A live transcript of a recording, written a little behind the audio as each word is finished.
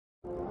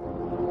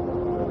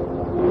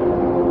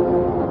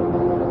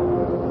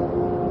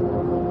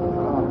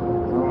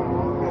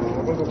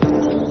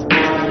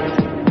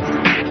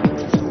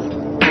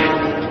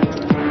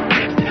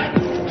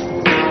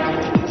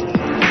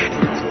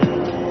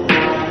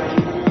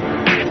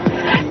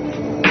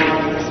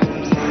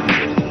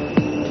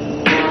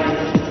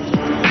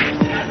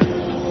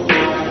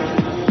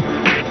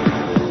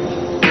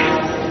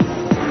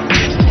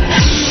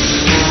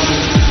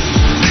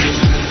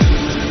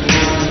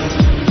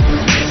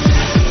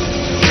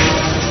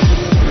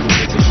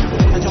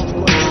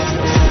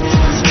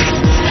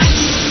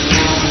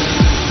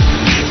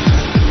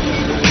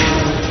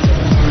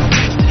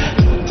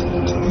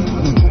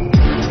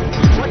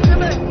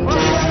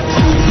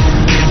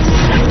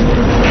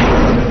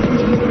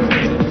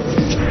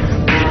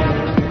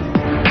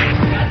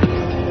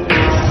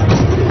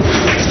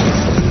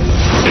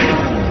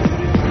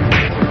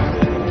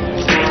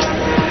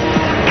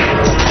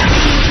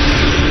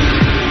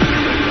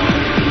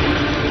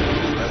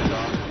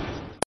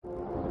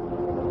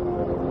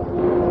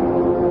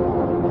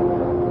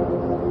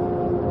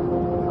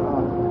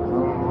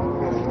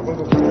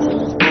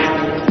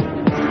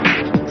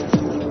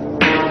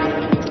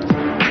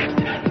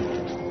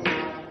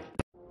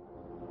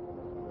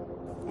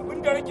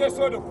nake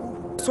so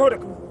da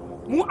ku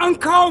mu an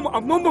kawo mu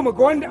amma ba mu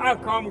ga wanda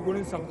aka kawo mu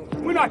gurin sa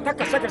muna ta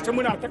kashe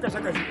muna ta kashe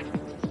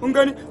mun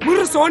gani mun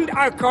rasa wanda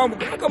aka kawo mu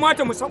ya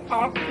kamata mu san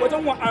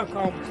wajen wa aka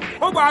kawo mu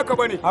ko ba haka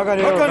bane haka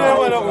ne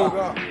wala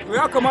oga to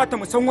ya kamata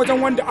mu san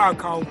wajen wanda aka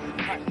kawo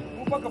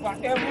mu ba gaba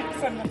ɗaya mu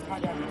kusan nan ka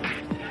da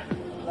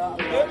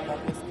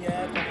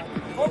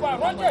ko ba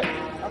roje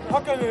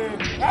haka ne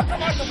ya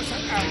kamata mu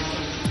san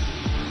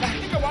ba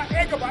ki gaba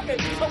ɗaya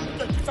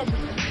kisan mu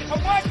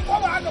amma ko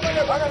ba haka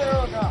bane ba haka ne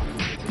oga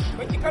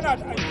baki kana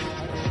da aiki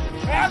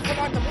ya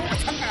kamata mu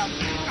san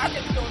aka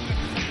ji da wannan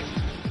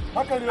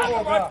haka ne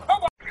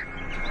oga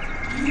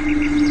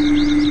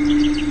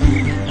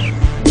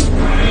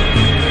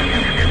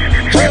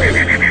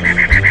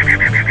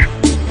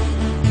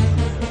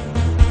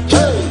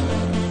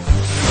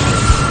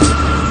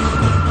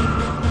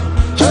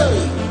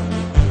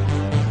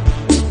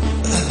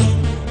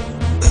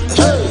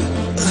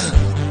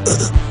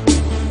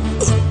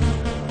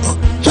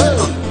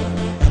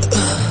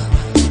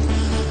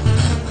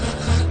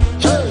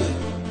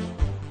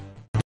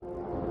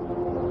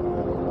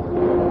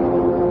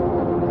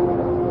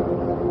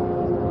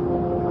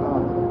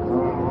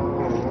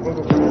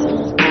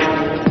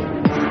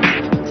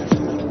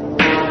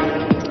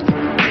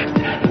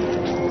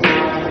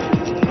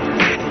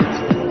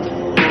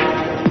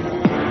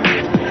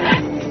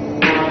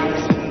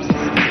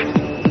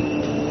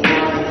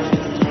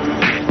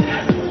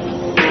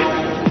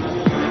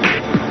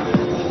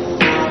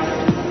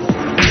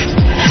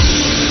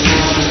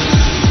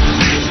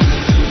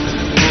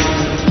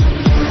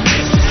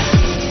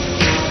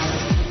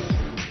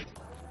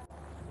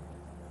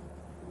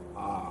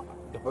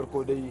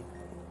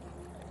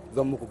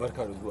zan muku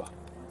barka da zuwa.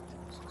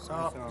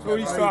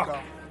 Sorry sa.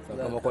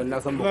 Sakamakon na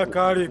san ba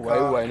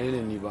ku wane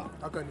ne ni ba.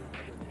 Haka ne.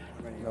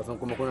 Na san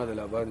kuma kuna da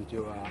labarin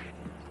cewa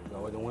ga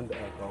wajen wanda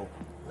aka kawo.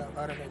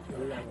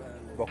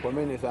 Ba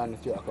komai ne sa na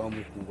ce a kawo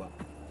muku ba.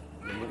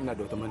 Domin ina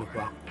da wata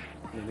manufa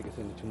da nake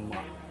son cimma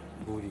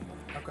buri.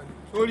 Haka ne.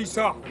 Sorry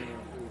sa.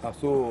 A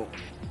so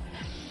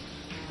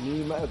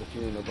ni ma'aikaci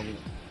ne na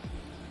gwamnati.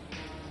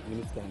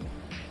 Minista ne.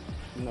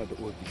 Ina da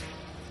ofis.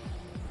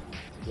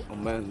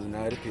 Amma yanzu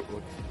na rufe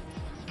ofis.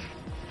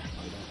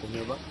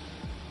 Kuma ba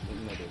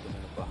ina da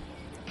wani ba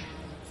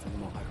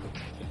musamman harkar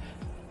kuɗi.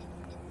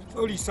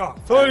 Sorry sa.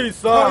 Sorry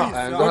sa.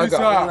 Sorry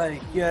sa.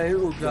 Kiyaye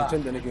uga.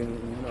 Can da nake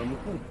nuna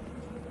muku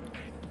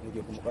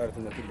nake kuma ƙara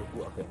tunatar da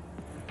ku akai.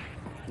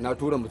 Na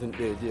tura mutum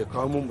ɗaya je ya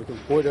kawo mun mutum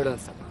ko da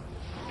ransa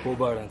ko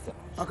ba ransa.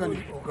 Haka ne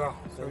uga.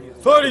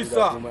 Sorry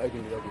sa. Kuma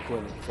aikin da za ku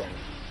kowane kisa ne.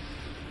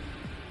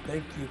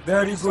 Thank you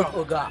very good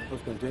uga.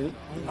 Fuskante ni?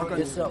 Haka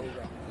ne sa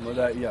uga. Kuma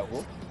za a iya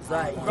ko? Za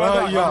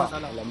a iya.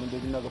 Alamun da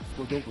na ga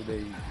fuskokin ku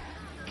dai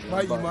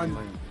ba imani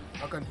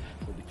hakan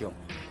da kyau.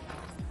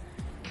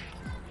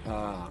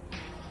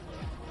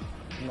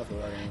 Ina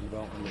sauraron wani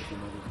bawan Allah shi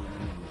ma zai zo nan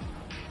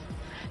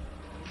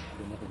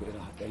domin ku ga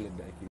irin hatsarin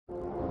da ake.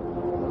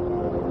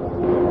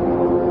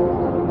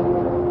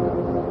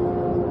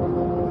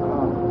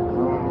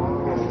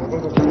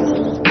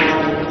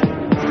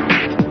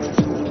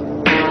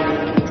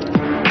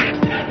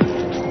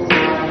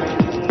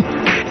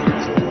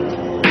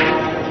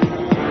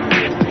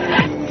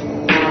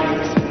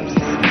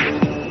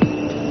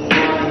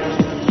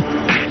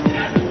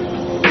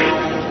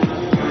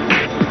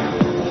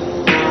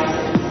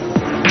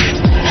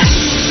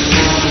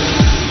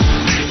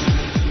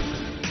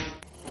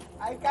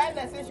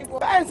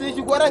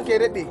 goron ke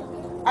daɗe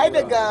ai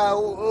daga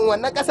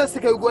wannan ƙasar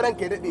suka yi goron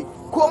ke daɗe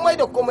komai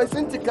da komai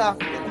sun cika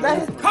na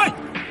kai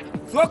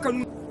zo ka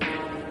nuna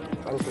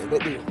an ke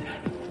daɗe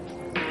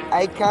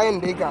ai kayan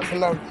da ya gasu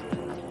nan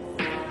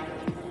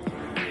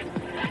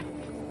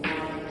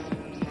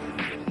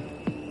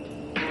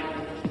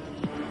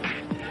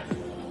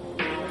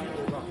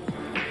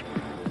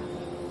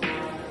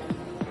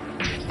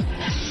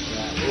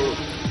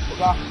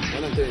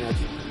wannan ta yana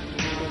ce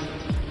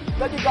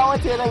kaji gawa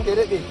ce ran ke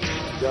daɗe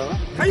jawa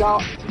kai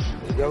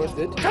jawa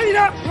state kai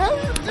na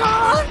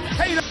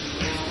kai na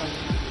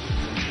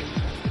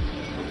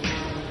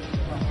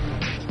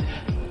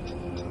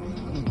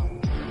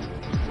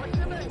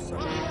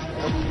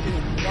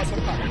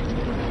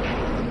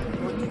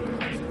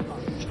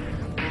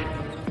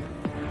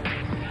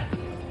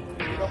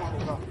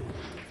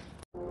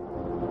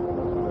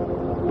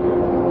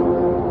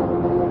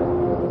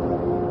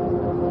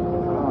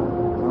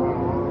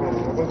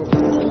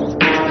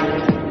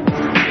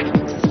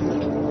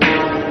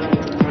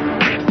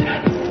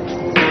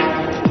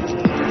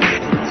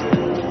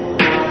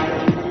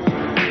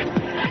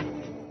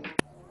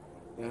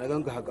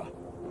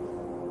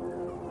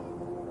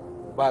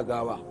ba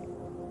gawa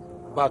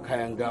ba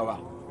kayan gawa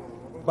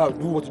ba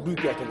duk wata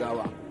dukiya ta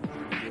gawa.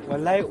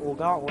 Wallahi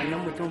oga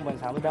wannan mutum ban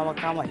samu damar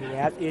kama shi ba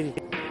ya tsere.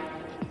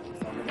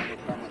 Samu damar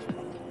kama shi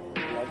ba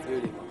ya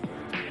tsere ba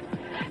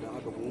don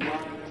haka kuma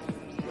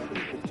ya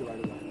ɗauki kurci ba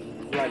daga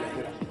zuwa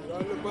lahira.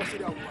 ba shi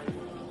da amfani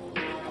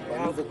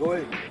amfanin sa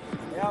kawai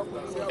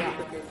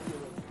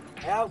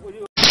ya kuri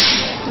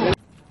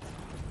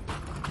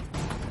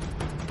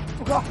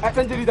uga a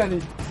ɗan jarida ne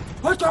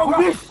haka uga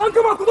an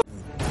gama ku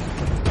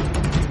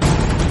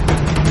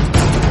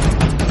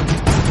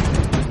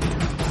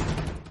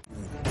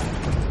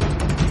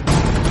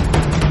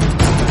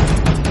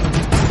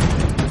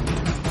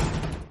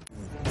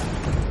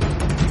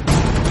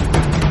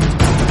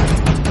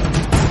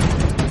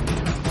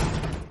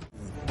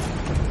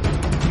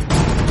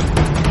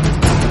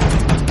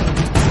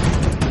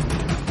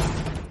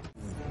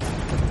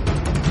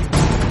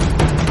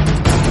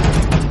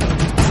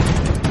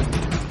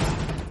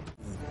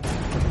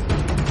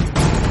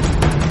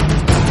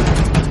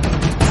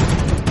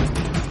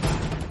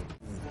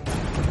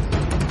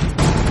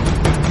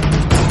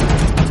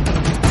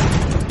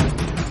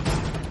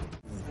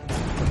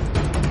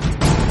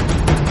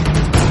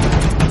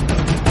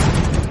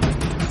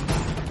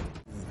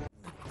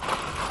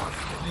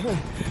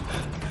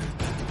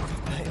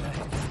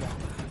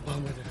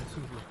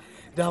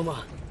dama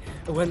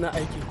wannan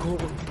aiki ko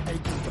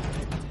aikin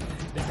gwamnati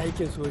da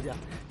aikin soja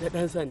da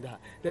ɗan sanda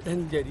da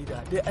ɗan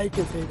jarida dai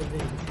aikin sai da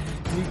rai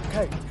ni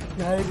kai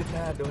na yi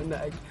ritaya da wannan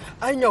aiki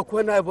anya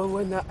ko na bar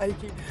wannan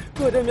aiki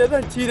to da me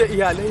zan ci da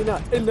iyalai na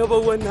in na bar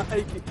wannan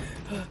aiki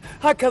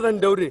haka zan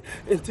daure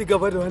in ci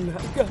gaba da wannan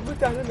ga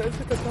mutanen da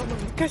suka kama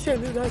ni kashe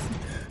ni za su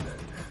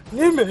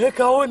ni me ya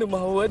kawo ni ma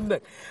wannan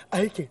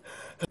aikin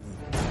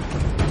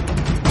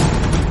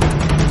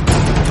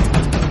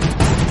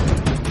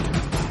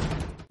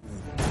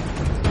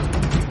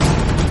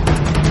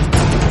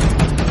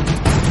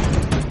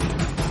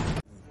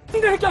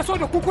inda nake so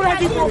da kukura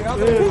ji ko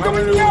kun ga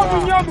mun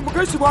yawo mu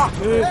gan shi ba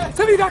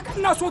saboda haka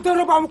ina so don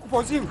raba muku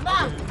fozin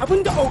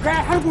abinda oga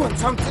ya harbi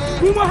wancan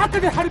mu ma haka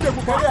dai harbe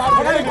mu kare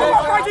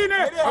ba ji ne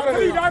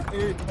saboda haka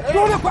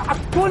dole ku a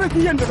dole ki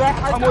yanda za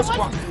a kamo shi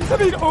ba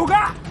saboda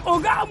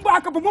oga an ba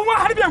haka ba mu ma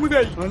harbe mu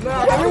dai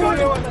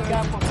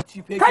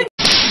kai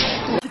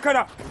ki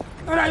kana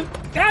ana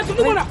ya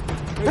tudu mana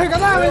kai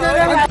kaza mai dai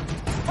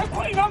kai ko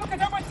ina muka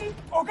da bacci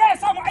oga ya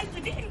samu aiki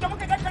duk inda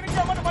muka da kan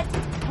rike mana bacci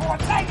to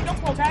wallahi idan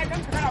oga ya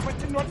ganka kana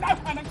bacci ne wallahi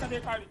kwanan ka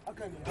zai kare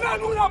ina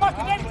nuna ma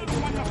ka dai irin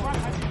wannan ba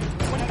ka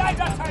wallahi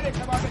za sare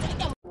ka ba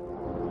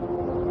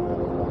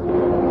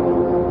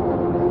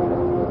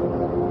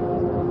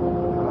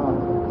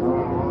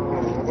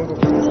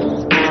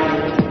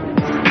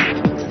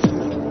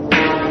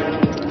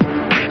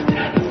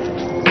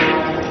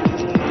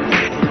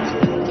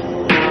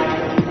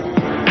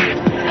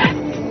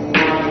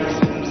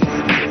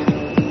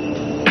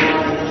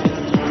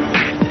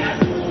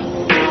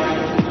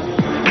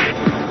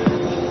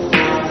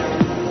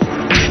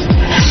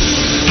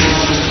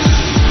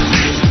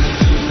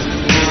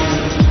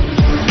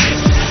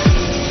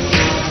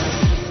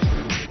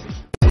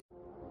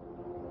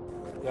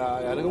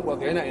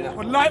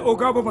wallahi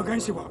oga ba magan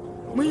shi ba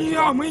mun yi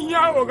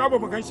oga ba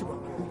magan shi ba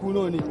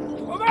kuno ne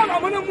oga ga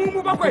mun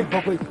mu bakwai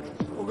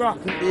oga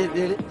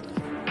ɗaya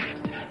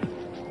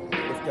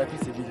gaskiya fi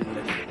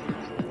sabilillah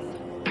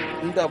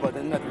inda ba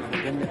dan ina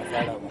tunanin dan me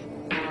asara ba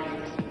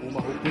mu ma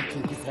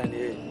hukuncin kisa ne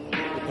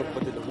ya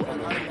tabbata da mu a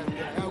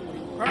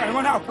gaba ai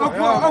mana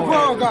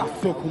afuwa oga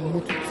so kun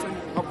mutu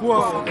afuwa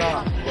oga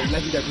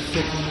wallahi da bi so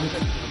kun mutu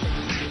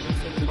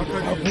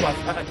abuwa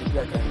sa a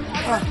tafiya ta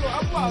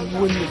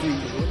wanda zai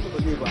yi wanda ba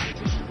zai ba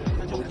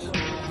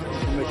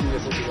kuma ki ne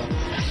ko ba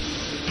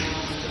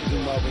in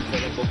ma ban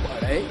tare ba ku a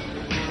rai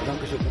ba zan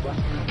kashe ku ba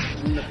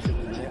in na kashe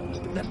ku ne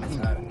da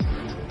asara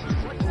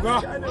uga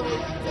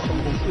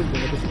sakamakon kuɗin da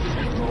na kashe ku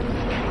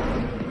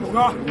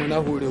uga kuma na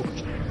hore ku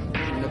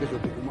in na kashe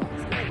ku kuma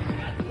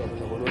da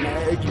ba horo na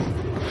aiki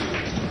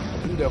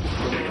inda ku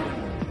ke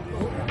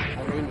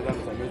hanyoyin da za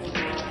mu same su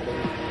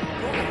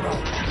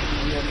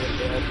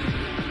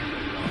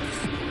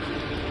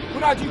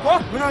kuna ji ko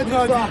muna ji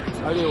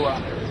arewa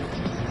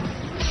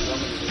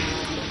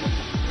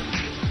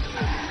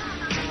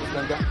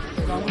ganga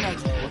ga muna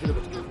ji wasu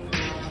daga cikin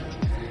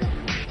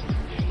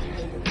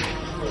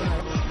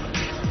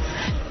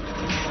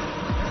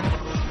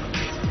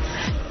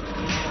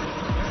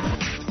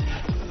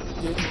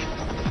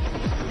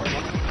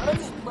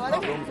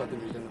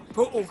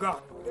to oga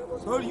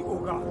sorry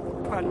oga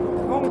kan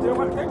mu je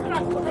wal kai kana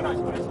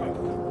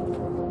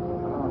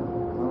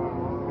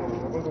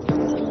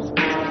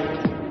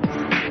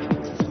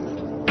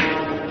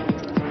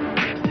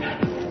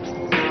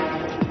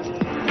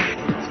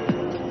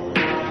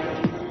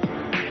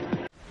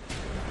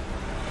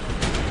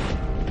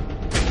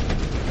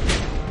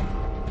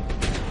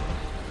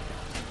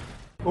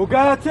Oga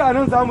ya ce a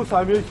nan za mu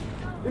same shi,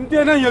 in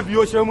dai nan ya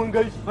biyo shi mun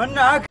gai shi.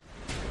 Wannan haka.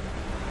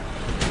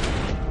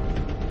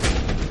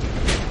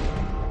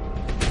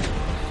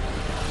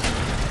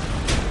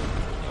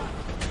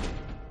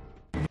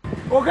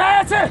 Oga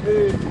ya ce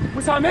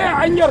mu same a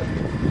hanyar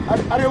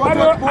Arewa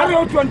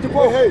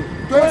 24.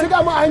 To yanzu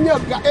da mu hanyar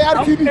ga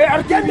ARTV.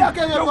 Yadda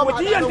aka yi zama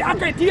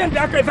diyan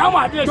da aka yi za mu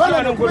haɗu da shi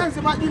a nan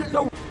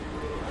gurin.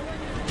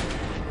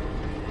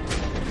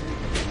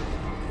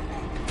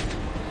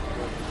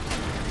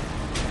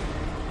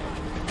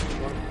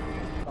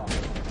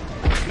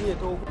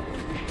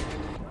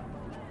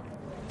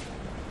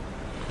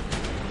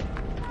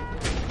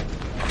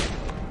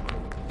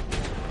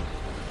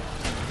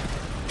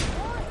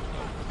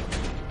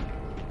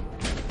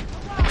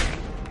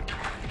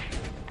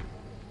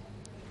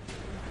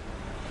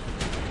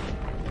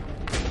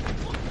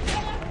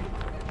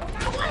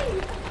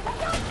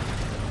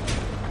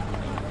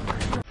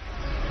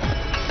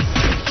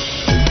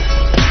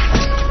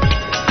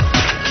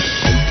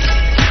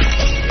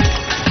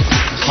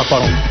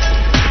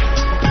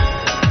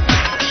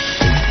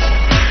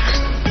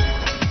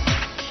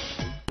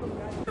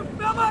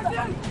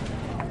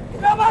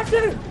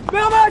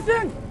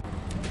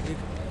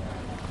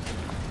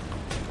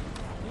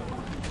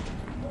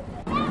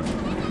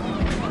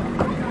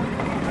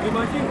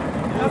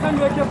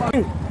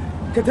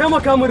 Ka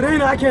taimaka min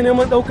raina ake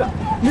neman ɗauka,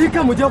 ni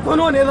ka mu je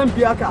kwano ne zan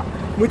biya ka,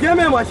 mu je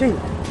mai mashin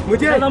mu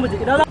je ina za mu je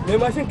ina za mai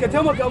mashin ka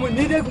taimaka min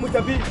ni dai mu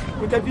tafi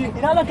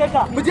ina zan kai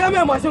ka mu je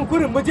mai mashin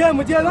kurin mu je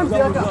zan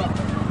biya ka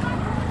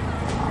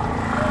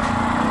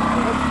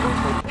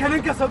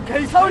kanin ka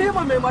kai sauri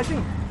ma mai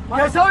mashin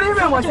kai sauri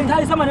mai mashin ta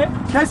yi sama ne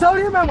kai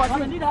sauri mai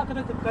mashin ni da haka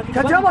da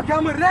ka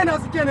taimaka min raina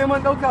suke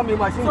neman dauka mai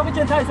mashin so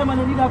kace ta yi sama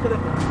ne ni da haka da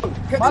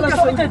ka malam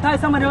so kace ta yi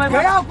sama ne wai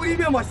kai hakuri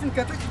mai mashin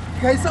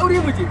kai sauri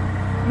mu je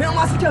ne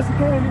ma suke su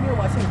kai ni mai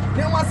mashin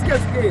ne ma suke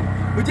su kai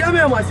mu je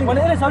mai mashin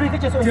wani irin sauri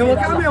kake so in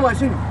taimaka mai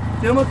mashin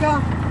taimaka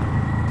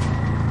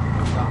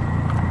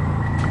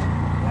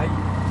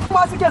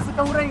ma suke su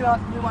daurai na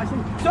mai mashin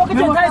so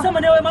kace ta yi sama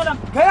ne wai malam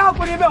kai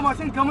hakuri mai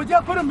mashin ka mu je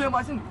kurin mai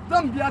mashin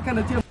zan biya ka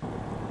na ce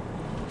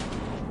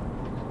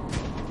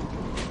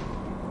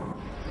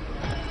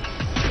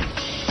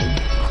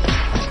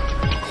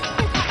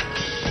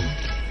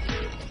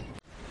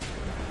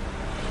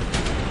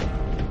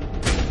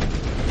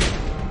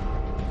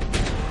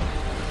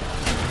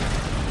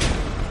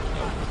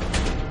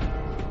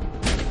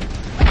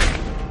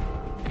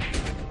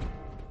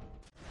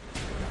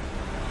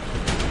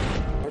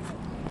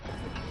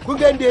kun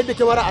ga yadda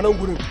kyamara a nan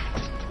gurin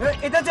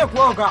Ita ce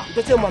kuwa ga.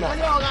 ita ce mana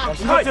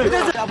Ita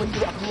ce. abin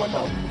da akan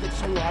wannan abin da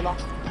shan wahala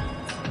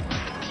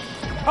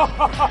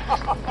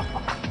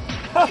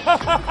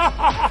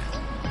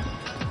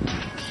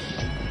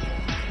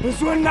mun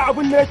su wannan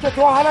abin da yake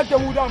ta wahalar da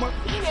mu dama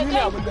shi ne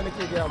abin da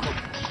nake gaya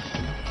maka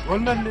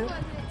Wannan ne.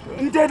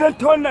 in dai dan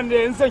ta wannan ne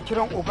yanzu zan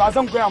kiran oga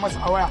zan gaya masa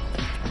a waya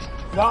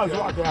za a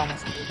zo a gaya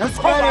masa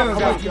Gaskiya ne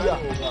ga.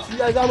 shi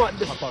ya zama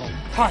da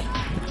kai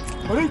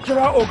bari in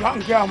kira oga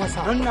in gaya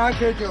masa Don na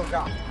haka yake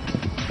ga.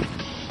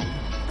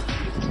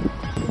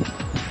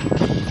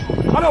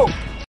 halo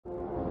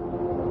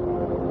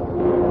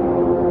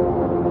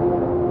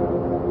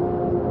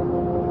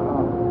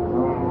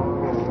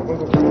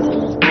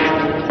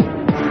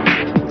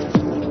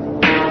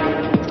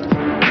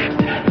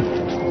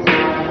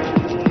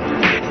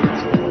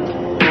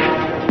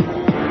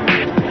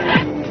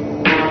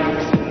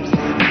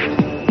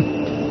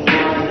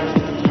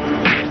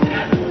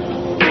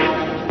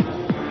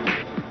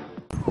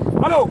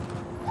halo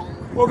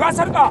oga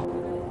sarka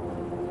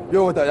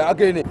Yau wata ya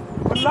aka yi ne.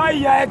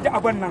 wallahi ya yadda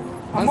abin nan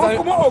amma sami-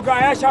 kuma oga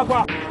ya shafa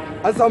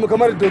An samu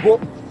kamar dago.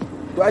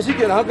 To a shi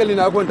kenan hankali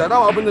na kwanta.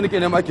 Dama abin da nake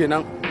nema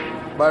kenan.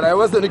 Ba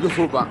rayuwarsa nake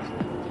so ba.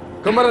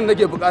 Kamaran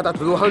nake bukata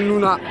ta zo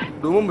hannuna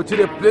domin mu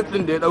cire plate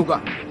din da ya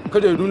dauka.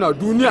 Kada ya nuna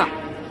duniya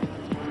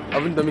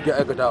abin da muke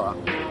aikatawa.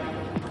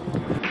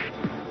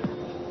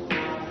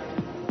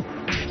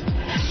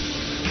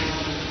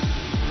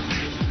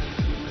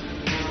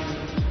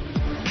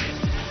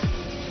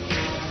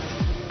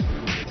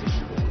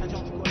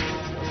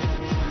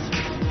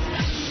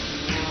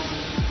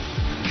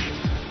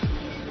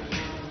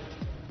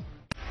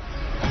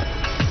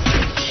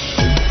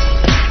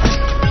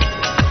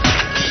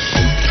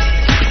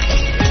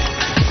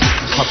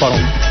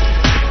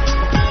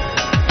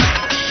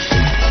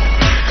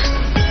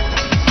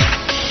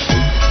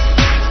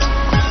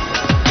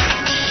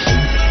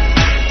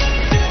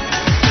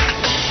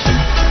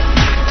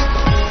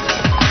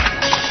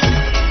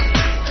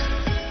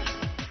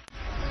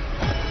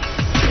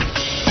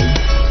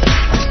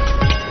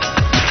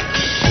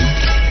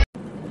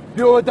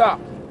 Biyo wata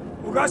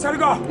oga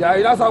sarga ya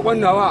ina sakon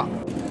nawa.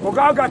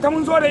 oga ga ta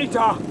mun zo da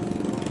ita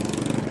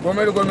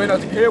Gome da gome na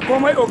suke.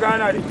 komai oga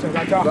na da ita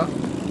ga ta Ba.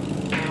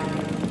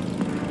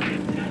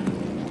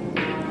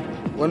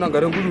 Wannan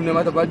garin gudu ne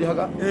mata baji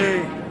haka?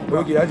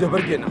 Oke ya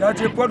jefar kenan. ya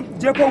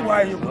jefar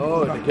waye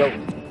Oh da kyau.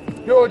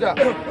 Biyo wata.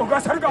 oga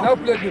sarga Na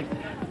plate din.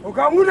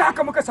 oga mu ne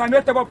haka muka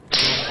same ta ba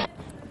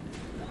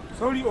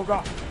sorry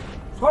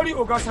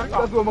oga sarga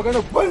Ka zo magana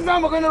banza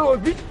maganar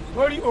wofi.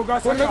 sorry oga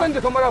Wannan sarga kan da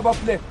kamara ba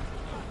plate.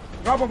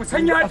 ga ba mu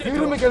sanya da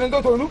Asirin mu ita kenan da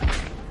tonu.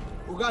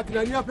 uga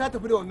tunani ya fi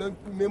tafi da wannan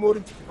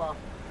memorin ciki fa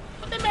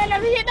da mai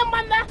lafiya din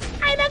banza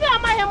ai na ga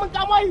mai mun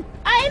kamoi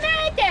ai na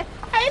yake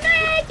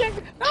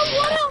dan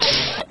gora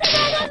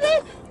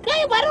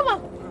kai bari ma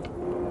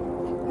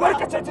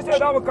barka ce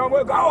da mu kamo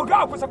ga oga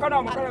a kusa kana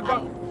magana ga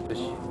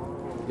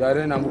Ya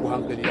raina muku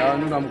hankali ya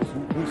nuna muku su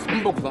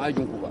san ba ku san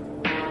aikin ku ba.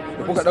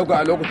 Da kuka dauka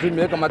a lokacin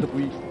me ya kamata ku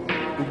yi?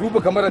 Ku duba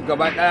kamarar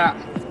gaba daya.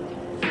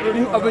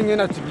 In abin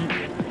yana ciki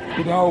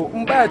ku dawo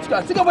in baya ciki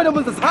a cigaba da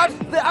bin sa har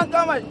sai an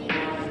kama shi.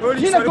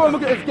 Shi ne kawai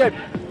muka escape.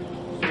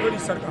 sorry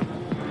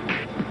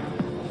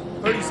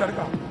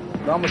sarga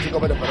Za mu ci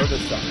gaba da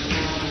farautar sa.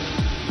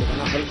 Daga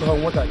nan har tsawon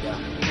wata ɗaya.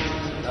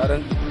 Na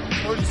ran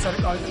sorry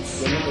sarga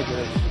domin da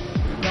gare shi.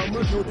 ga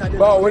mulki wuta ne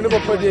Ba wani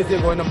babba da ya sai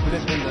ga wannan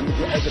plate din da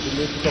muke aikata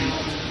laifukan mu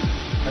a ciki.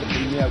 Har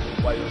ɗin miyagun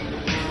ƙwayoyi.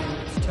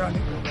 gaskiya ne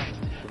oga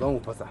Ku zo mu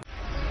fasa.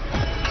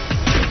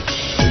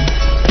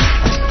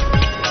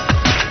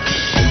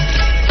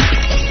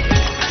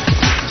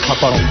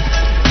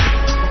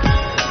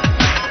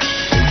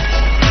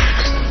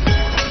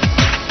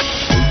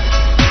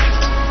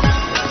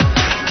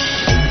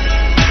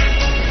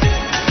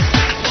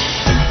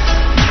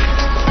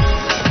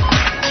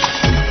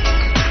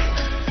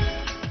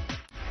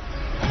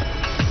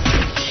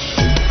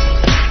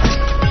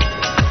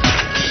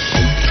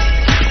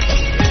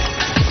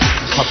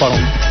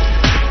 Paparon.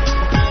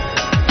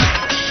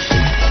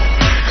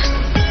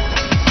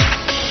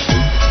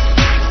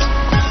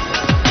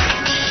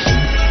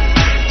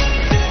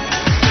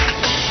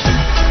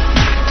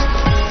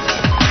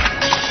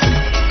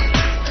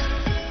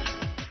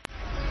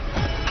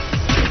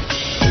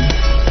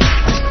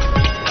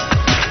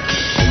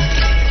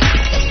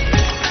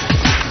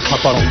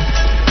 Safarun.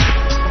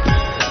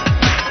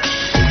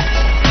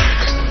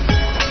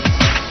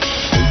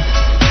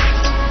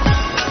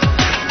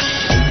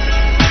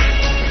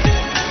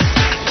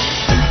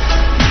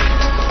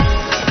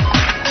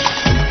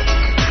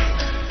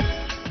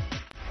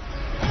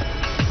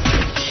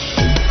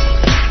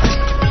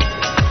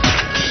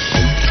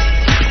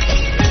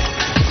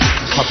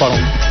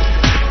 Safarun.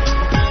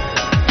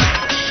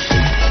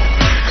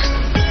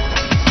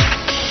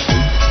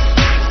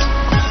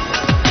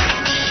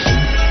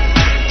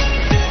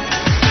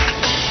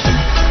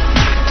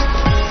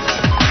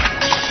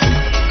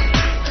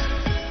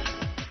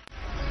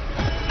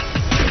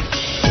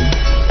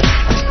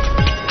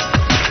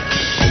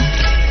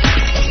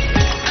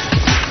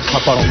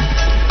 Safarun.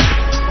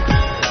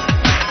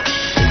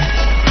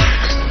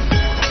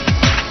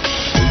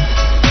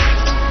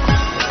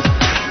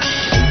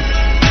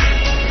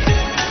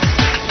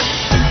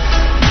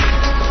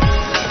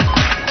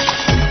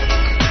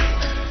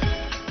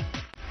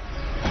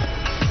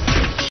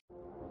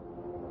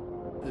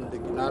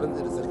 Na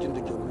ranzu da sarkin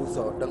da ke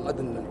busa wa dan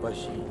adam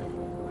numfashi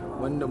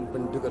wannan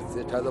bindigar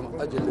sai ta zama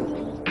ajalin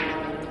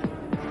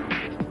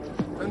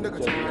dan daga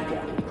cikin nake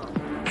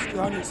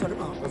gaskiya ne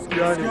sarka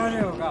Gaskiya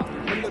ne. oga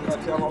Tun da ka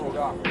ciya ma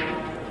oga.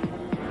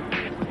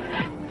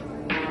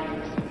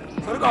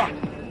 sarka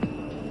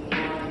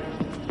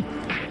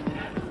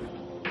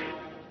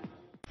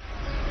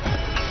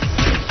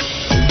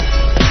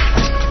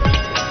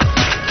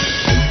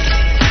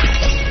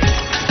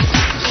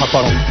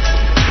Safarun.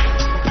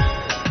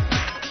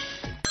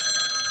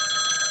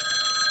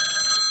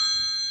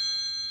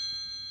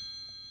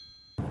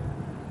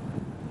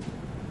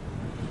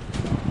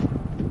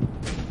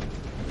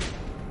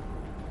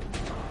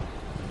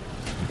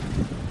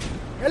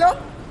 Hello?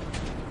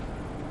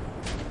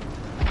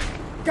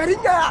 Garin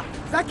yaya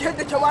za ki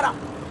yadda kyamara?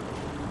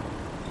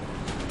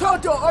 To,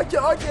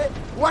 oke,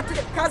 wata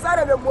ka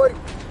zara memory.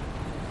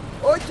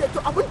 Oke, to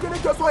abin da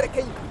nake so da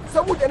kai,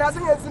 saboda na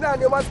san yanzu na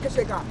nema su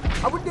kashe ka.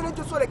 Abin da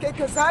nake so da kai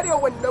ka zare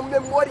wannan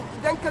memory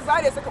idan ka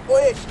zare saka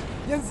ɓoye shi.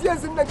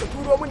 Yanzu nan ka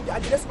turo min da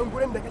adres ɗin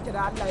gurin da kake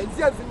da Allah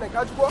yanzu nan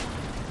ka ji ko?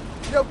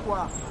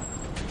 Yawwa.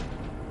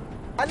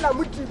 Allah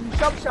mutu bi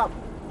shaf.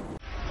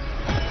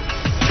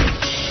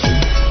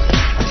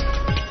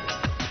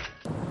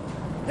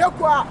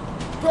 Yawwa,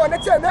 to na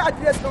ce mai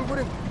adres ɗin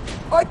gurin.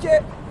 Oke,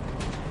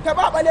 ta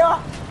ba ɓalewa.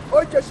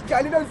 Oke, shi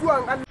gani nan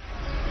zuwan Allah.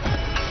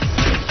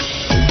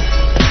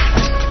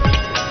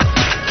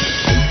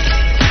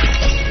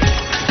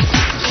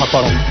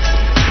 Safarun.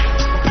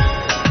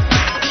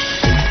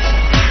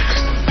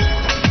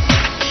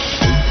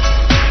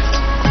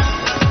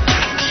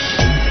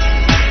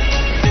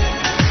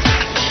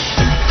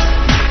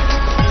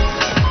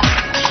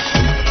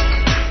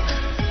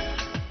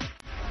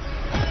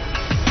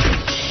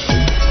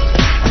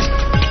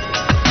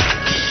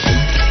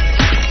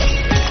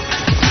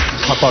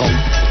 Safarun.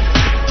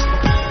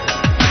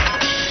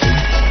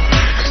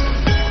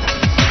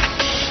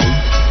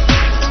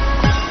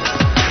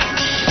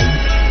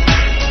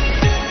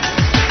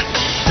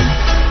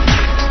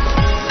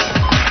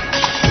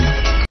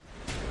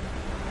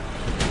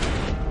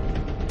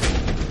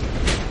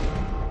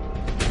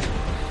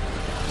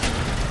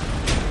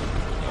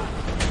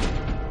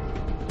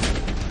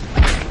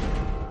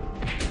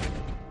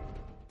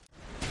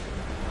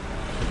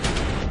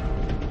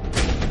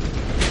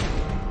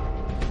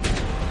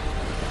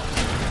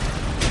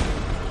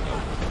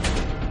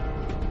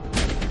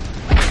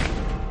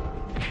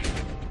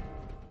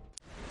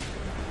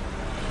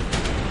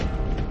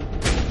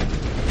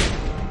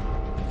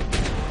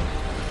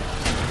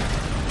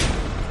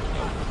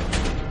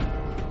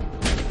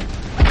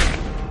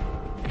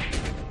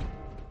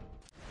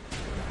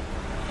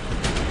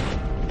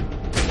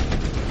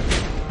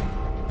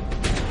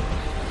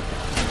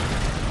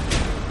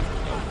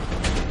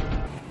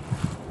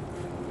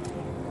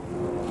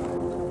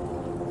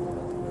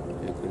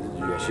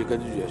 ka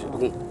juya shi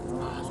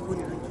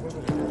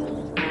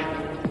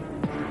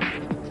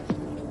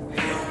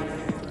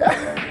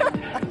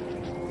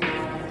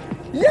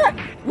ya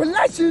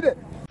wallahi shi ne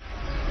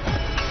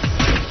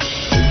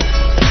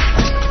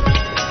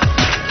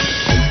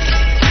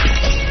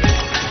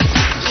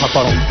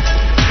Safarun.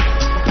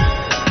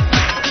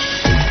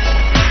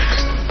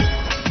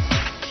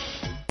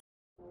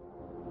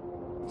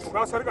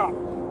 Uga sarga.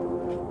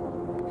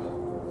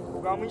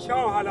 Uga mun sha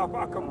wahala fa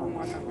akan mun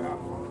wannan ga.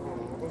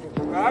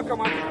 Uga ya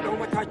kamata ka dau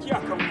mataki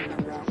akan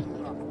wannan ga.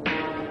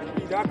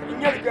 Idan haka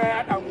in ya riga ya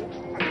damu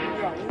a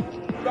duniya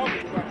mu za mu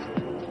tuba.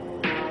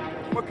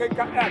 Kuma kai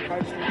ka ɗaya ka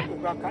shi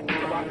uga ka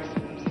ɗaya ba.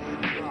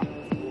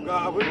 Ga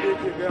abin da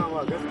yake gaya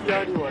ma gaskiya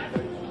ne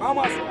wallahi. Ba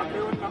ma so a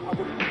kai wannan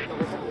abin da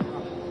wata uga.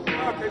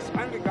 Ba kai shi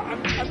an riga an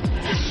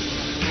tuce.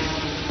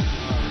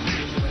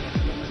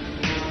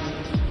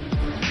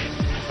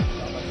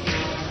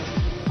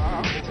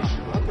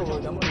 haka ba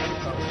da mun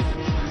alƙa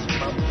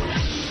babu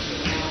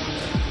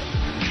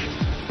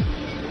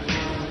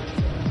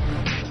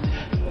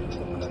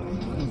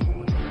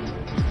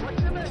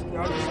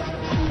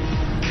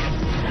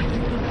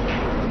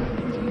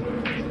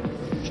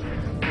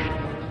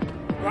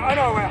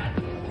ana waya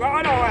ga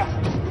ana waya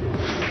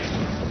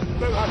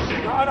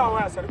ga ana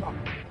waya sarka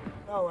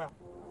ana waya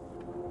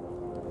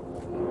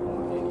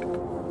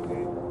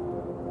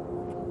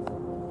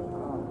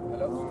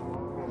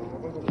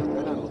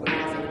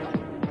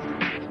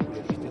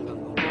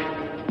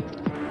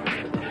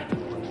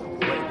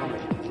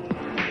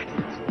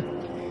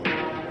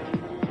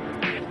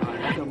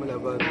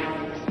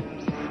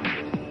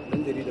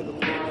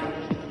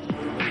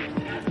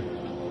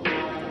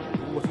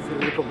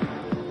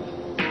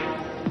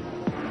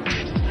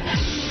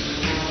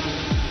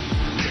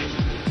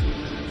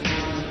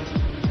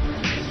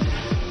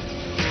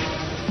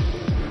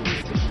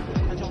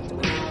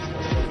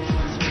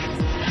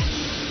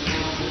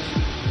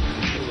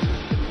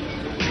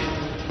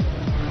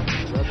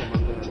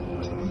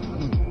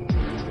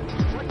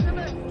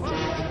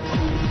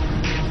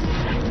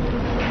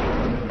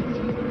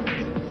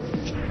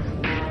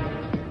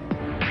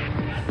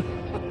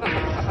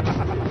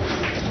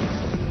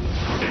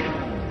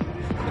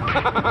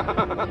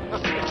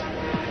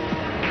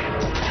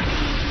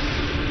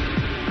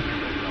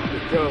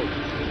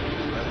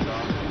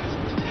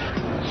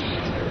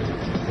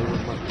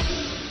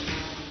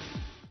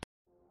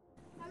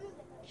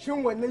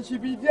Shin wannan shi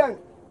bidiyon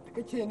da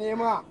kake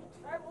nema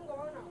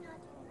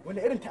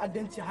wani irin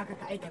ta'addanci haka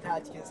ka aikata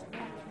a cikinsa?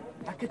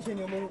 A kake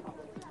neman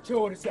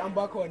cewar sai an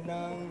baka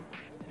wannan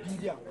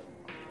bidiyon?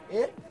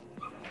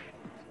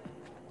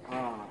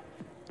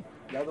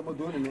 Ya zama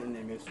dole ne in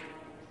neme su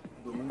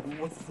domin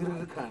duk wasu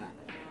sirrika na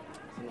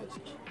suna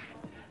ciki.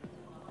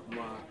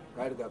 Kuma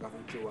ka riga ka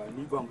san cewa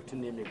ni ba mutum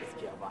ne mai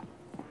gaskiya ba.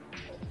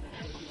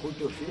 Ko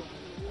yaushe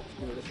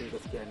cikin rashin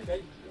gaskiya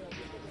ne.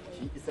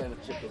 Shi isa na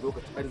ce ka zo ka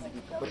ci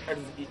arziki ka bar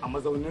arziki a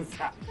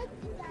mazauninsa.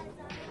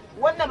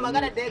 Wannan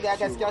magana da ya ga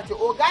gaskiya ce,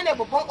 oga ne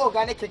babban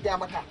oga nake gaya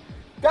maka.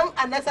 Dan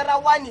a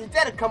Nasarawa,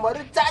 Nijar,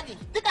 Kamaru, Chadi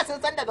duka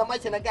sun san da zaman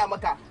shi na gaya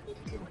maka.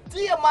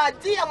 Jiya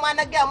ma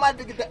na gaya ma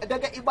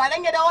daga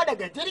Ibadan ya dawo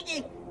daga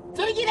jirgi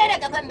ne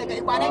daga san daga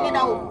Ibadan ya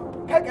dawo.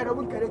 Kai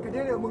karamin kare ka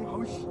daina mun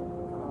haushi.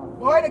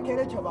 Ba wai da ke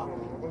nake ba.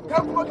 Kai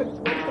kuma ka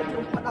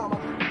faɗa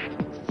maka.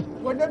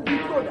 Wannan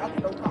bidiyo da aka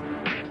ɗauka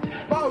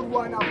ba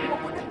ruwa na kuma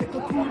kuɗin da ka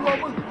turo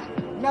min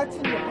na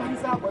cinye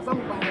banza ba zan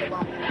bayar ba.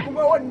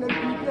 Kuma wannan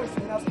bidiyon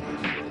sai na saki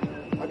shi.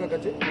 Haka ka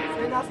ce?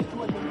 Sai na saki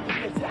wannan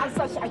bidiyon sai an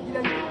sa shi a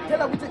gidan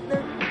talabijin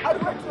ɗin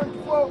Arewa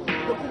 24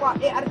 da kuma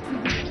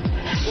ARTV.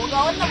 Ko ga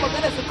wannan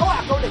magana su kawai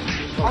a kauda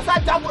shi. A sa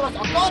jagoras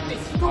a kawar da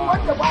shi. Tun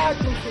wanda baya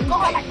tausayin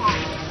talaka.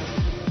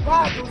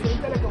 Baya tausayin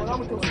talaka ba za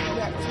mu tausayi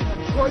ne a cikin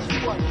ko shi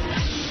wani.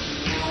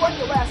 Tun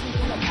wanda baya son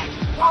talaka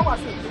ba ma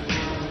son shi.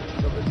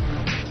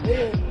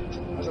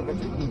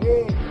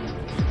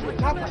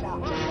 Na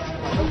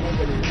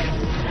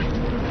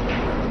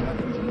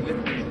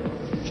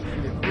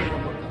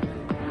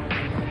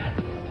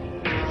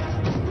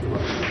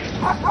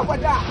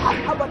faɗa. Har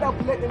abada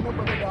kula ɗin nan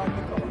ba da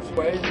wani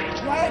kawai.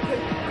 Ya yake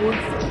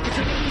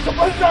ka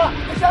banza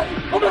ka sha ni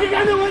ko ba ka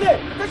gane wani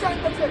ka sha ni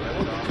ka ce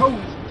kau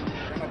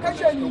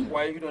kashe ni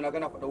waye ido na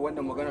gana faɗa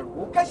wannan maganar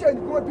ko kashe ni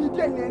kuma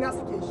bidiyon ne na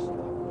sake shi.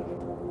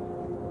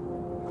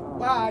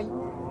 Bye.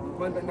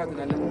 Ban ina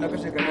tunanin na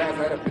kashe ka na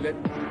asara filet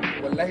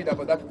wallahi da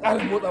ba za ka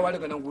ƙara motsawa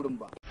daga nan gurin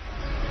ba.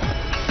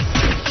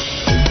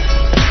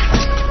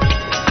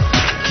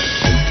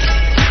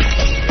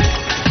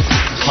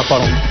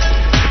 Paparon.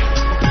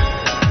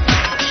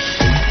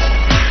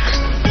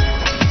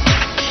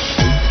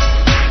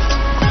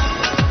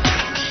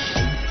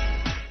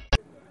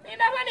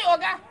 Ina bane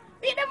oga,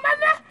 idan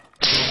banza.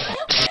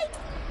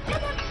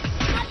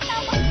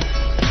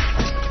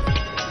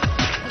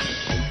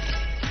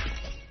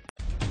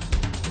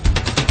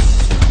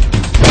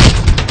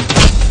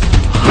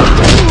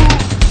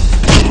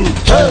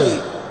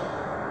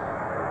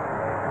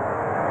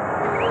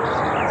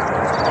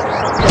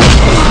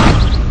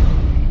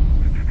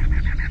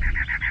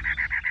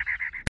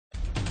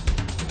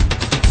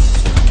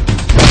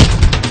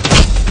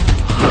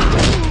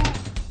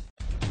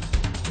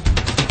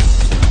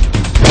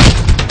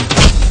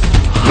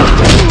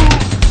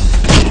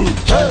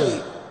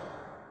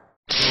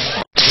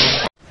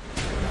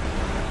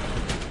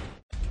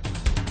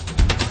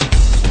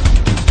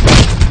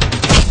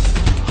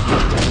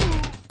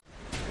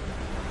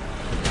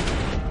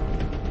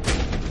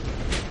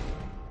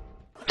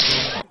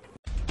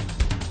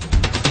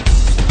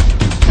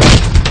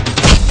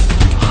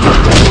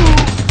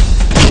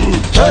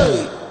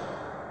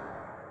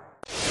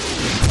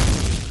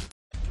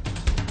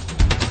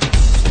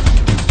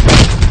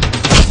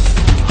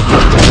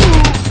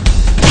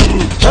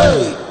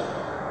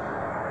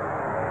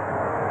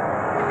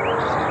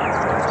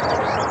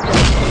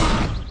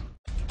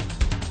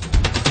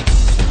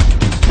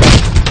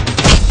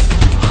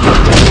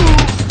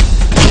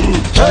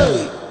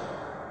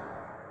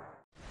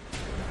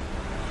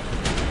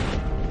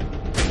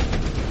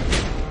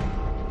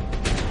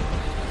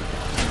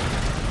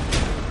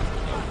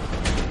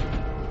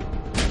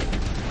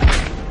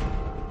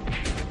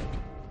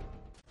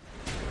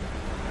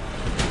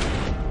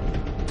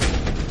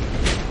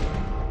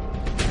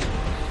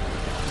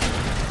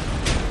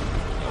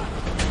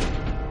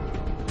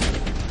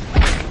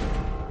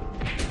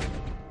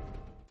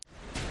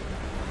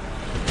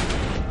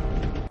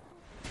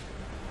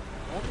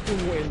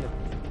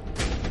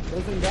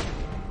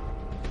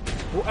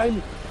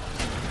 aini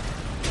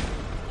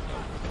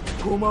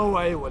koma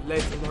waye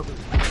wallahi sai na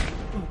gudu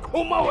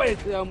koma waye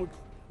sai ya mutu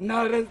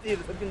na rantse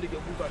da sabbin da ke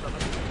kuka da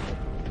hannu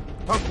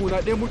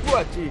takuna ɗaya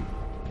mutuwa ce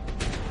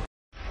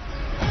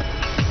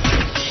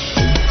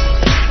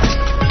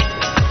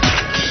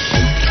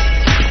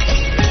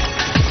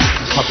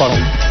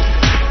Paparon.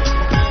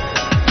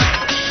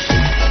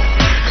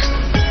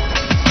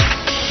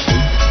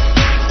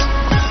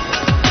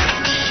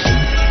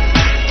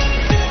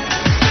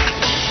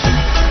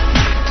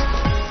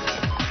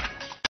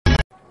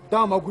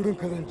 dama gurin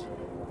kazanci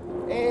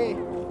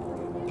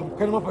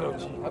tamkar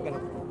mafarauci haka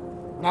nan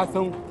na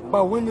san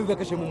ba wanda zai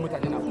kashe mun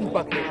mutane na in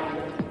ba kai ba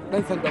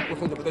dan sanda ko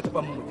soja ba zai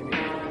taba mun mutune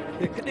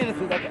kai kadai na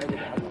san zaka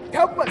aikata haka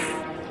tabbas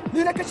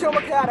ni na kashe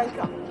maka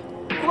yaranka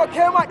kuma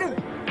kai ma din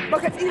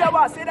baka tsira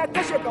ba sai na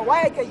kashe ka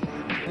waye kai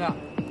ina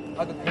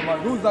haka kai ma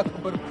yau zaka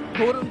bar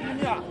doron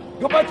duniya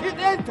gabaki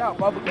ɗayanta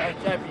babu ka an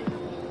shafe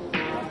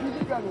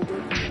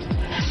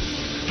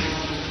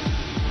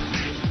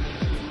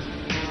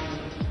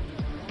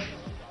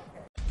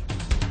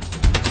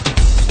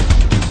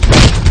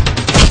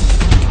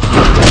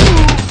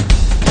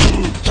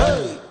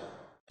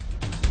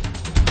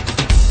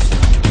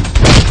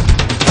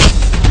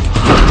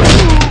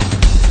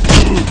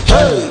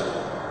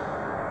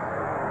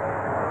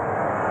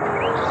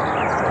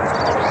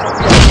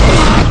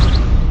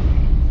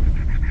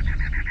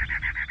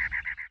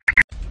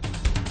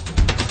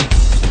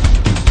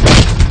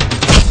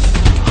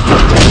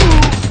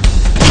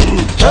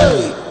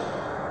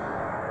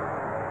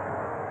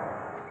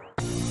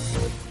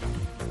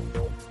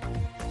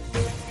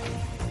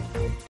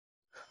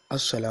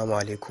Assalamu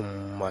alaikum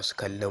masu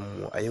kallon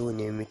mu, a yau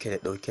ne muke da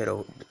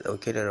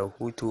dauke da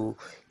rahoto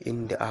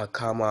inda aka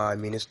kama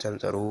ministan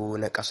tsaro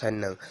na ƙasar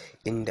nan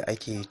inda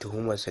ake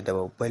tuhumarsa da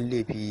babban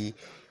laifi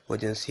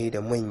wajen sai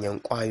da manyan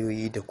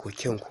ƙwayoyi da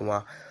koken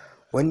kuma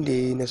wanda ya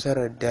yi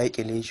nasarar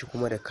daƙile shi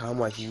kuma da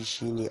kama shi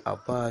shine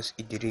Abbas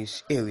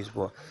Idris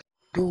Ewisbo.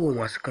 To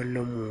masu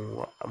kallon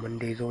mu mun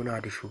dai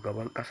zauna da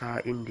shugaban ƙasa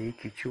inda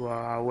yake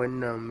cewa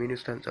wannan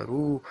ministan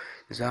tsaro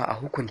za a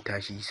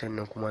hukunta shi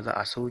sannan kuma za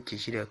a sauke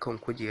shi daga kan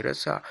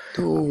kujerarsa.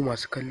 To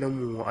masu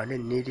kallon mu a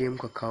nan ne dai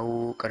muka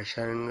kawo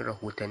ƙarshen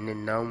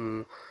rahotannin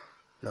namu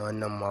na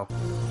wannan mako.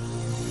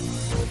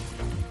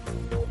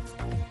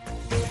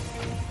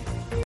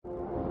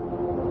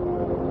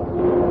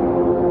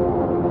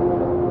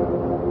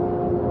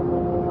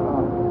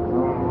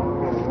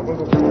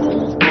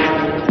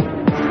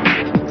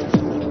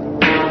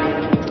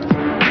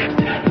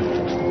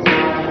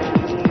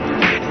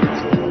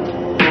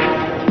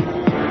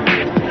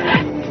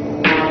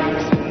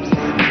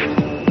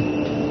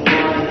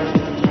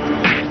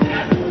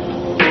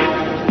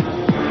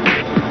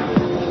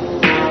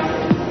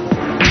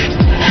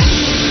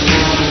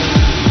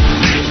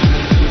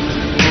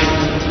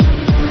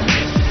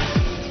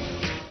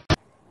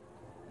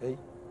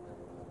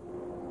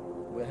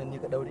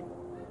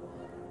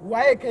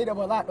 waye kai da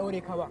ba za a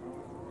daure ka ba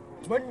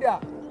banda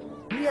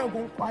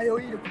miyagun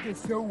kwayoyi da kuke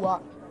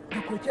sayarwa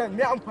da koken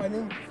mai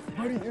amfanin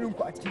barin irin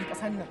ku a cikin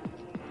ƙasar nan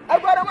ai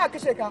gwara ma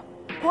kashe ka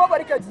ko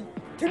bari ka ji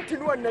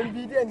tuntuni wannan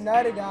bidiyon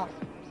na riga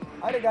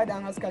da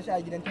an haska shi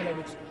a gidan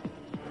talabijin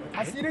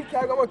asirin ka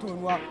ya gama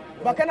tonuwa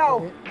ba kana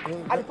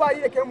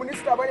alfahari da kai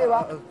minista bane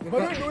ba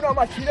bari nuna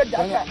ma shirar da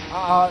aka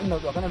a'a ina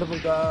zuwa kana da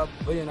ka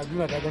bayyana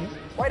duniya ta gani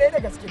kwarai da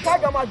gaske ka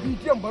gama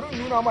bidiyon bari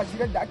nuna ma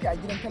shirar da aka a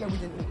gidan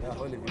talabijin din ya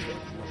hole bidiyon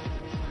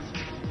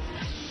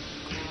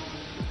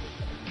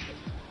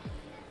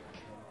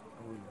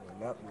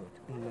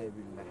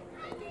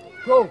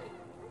to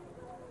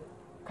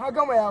ka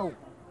gama yawo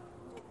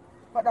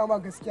faɗa ma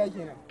gaskiya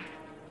kenan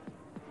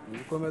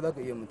yanzu komai za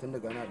ka iya mutum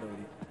daga na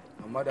ɗaure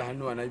amma da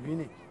hannuwa na biyu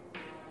ne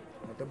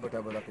na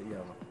tabbata ba za ka iya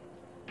ba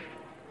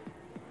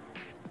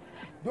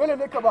dole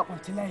ne ka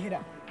bakwanci lahira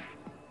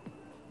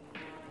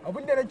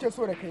abinda nake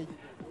so da kai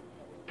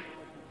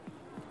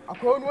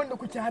akwai wani wanda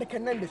kuke harkar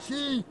nan da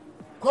shi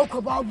ko ka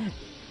babu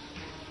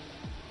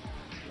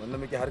wanda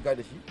muke harka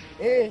da shi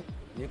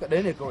ni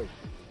kadai ne kawai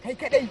kai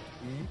kadai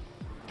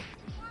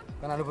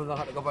kana nufin zan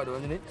haɗa kafa da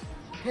wani ne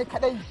kai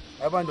kadai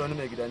ai ban da wani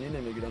mai gida ni ne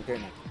mai gidan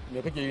kaina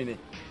me kake yi ne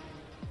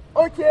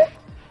okay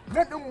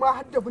na din ma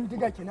har da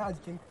bindiga kenan a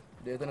jikinka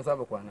da ita na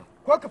saba kwana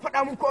ko ka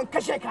faɗa min ko in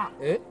kashe ka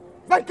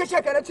zan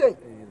kashe ka na ce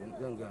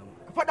zan gaya ma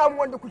ka faɗa min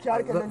wanda kuke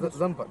harkar nan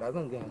zan faɗa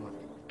zan gaya ma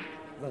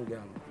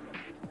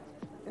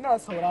ina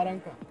sauraron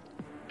ka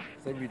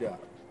saboda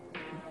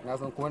na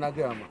san ko na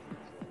gaya ma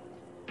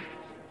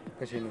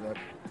kashe ni za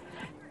ka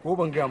ko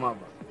ban gaya ma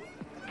ba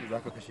za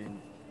ka kashe ni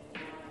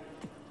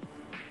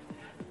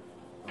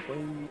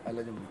akwai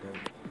alhaji muntari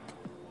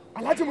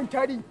alhaji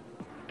muntari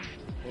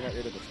yana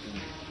ɗaya daga cikin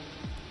mu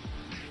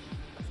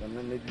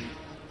sannan na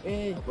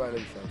biyu akwai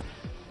alhaji sabu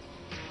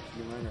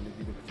shi ma yana na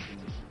biyu daga cikin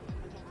mu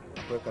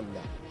akwai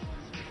kalla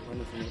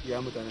wannan sun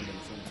iya mutanen da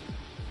na sani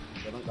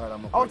da zan ƙara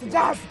maka a wata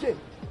jiha suke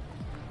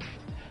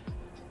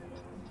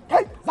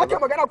kai za ka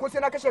magana ko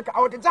sai na kashe ka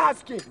a wata jiha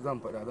suke zan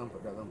faɗa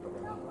yanzu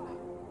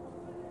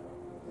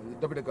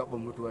dab da gaban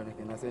mutuwa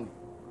nake na sani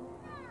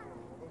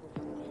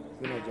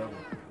suna jamu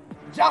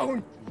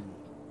Jahun.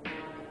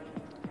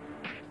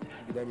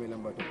 Gida mai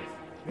lamba 8.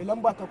 Mai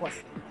lamba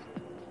 8.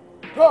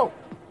 To,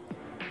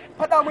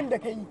 faɗa min da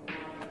kai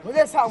ba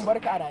zai sa in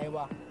barka a raye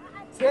ba.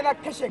 Sai na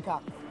kashe ka,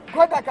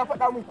 ko da ka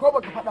faɗa min ko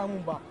baka faɗa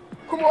min ba.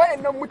 Kuma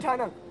wayannan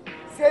mutanen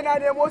sai na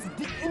nemo su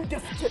duk inda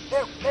suke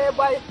ɗaya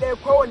bayan ɗaya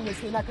kowanne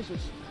sai na kashe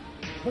shi.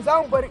 Ba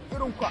za mu bar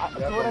irin ku a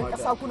tsoron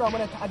ƙasa kuna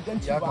mana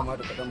ta'addanci ba. Ya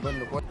kamata ka dan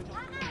banni ko